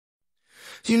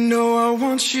You know I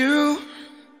want you.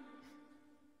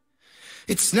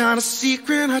 It's not a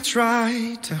secret I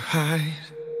try to hide.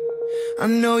 I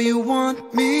know you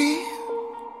want me,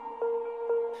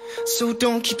 so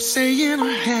don't keep saying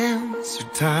our hands are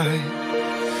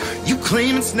tied. You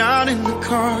claim it's not in the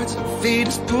cards, fate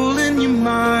is pulling you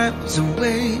miles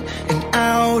away and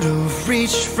out of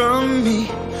reach from me.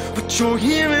 But you're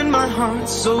here in my heart,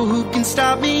 so who can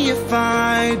stop me if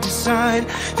I decide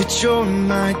that you're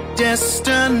my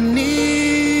destiny?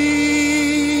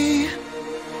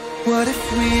 What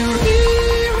if we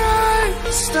rewrite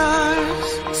the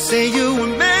stars? Say you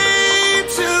were made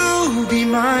to be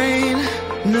mine.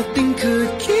 Nothing could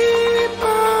keep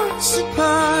us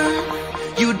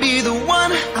apart. You'd be the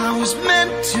one I was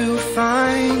meant to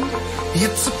find.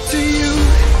 It's up to you,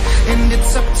 and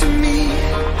it's up to me.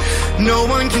 No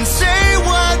one can say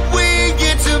what we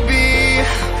get to be.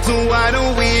 So why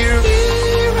don't we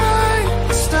rewrite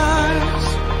the stars?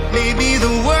 Maybe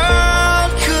the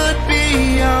world could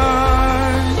be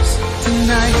ours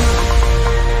tonight.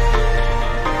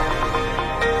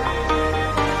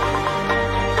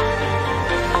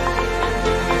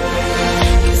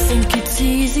 You think it's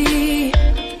easy?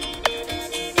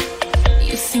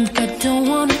 You think I don't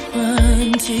wanna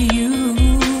run to you?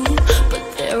 But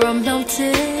there are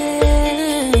mountains,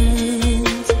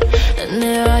 and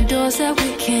there are doors that we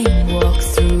can't walk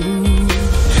through.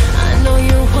 I know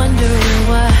you're wondering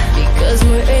why, because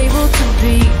we're able to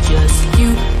be just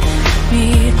you and me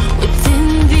within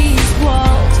these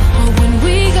walls. But when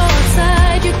we go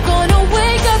outside, you're gonna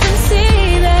wake up and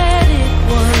see that it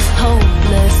was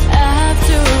hopeless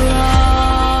after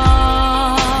all.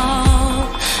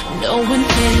 No one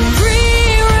can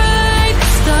rewrite the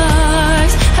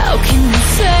stars. How can you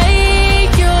say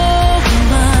you're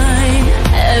mine?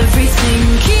 Everything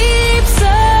keeps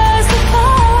us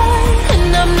apart, and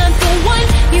I'm not the one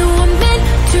you were meant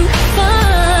to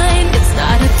find. It's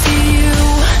not up to you,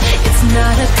 it's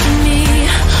not up to me.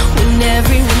 When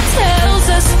everyone tells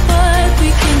us what we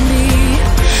can be,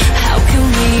 how can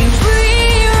we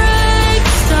rewrite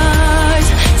the stars?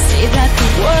 Say that the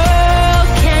world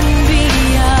can be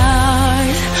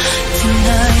ours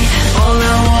tonight. All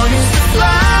I want is to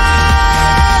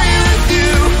fly with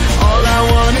you. All I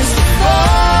want is to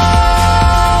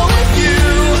fall with you.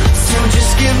 So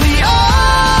just give me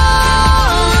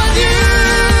all of you.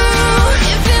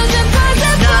 It feels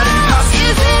impossible. Not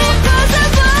impossible. Is it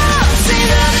impossible? Say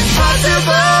that it's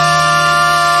possible.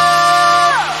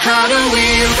 How do we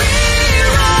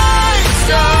rewrite the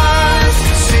stars?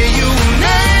 Say you were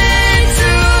made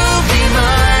to be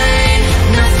mine.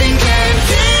 Nothing can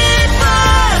keep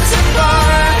us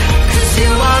apart, 'cause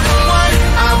you are the one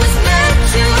I was meant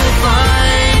to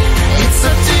find. It's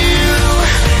up to you,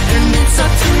 and it's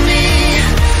up to me.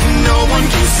 No one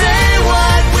can say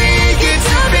what we get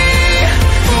to be.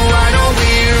 Why don't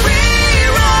we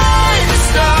rewrite the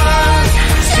stars?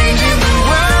 Changing the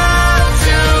world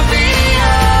to be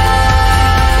ours.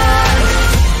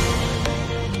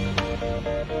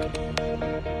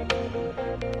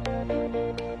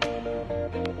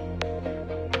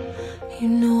 You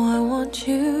know I want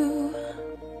you.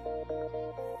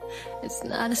 It's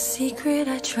not a secret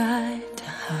I tried to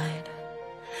hide,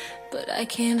 but I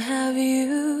can't have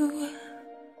you.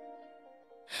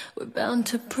 We're bound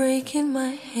to break and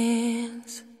my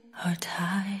hands are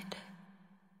tied.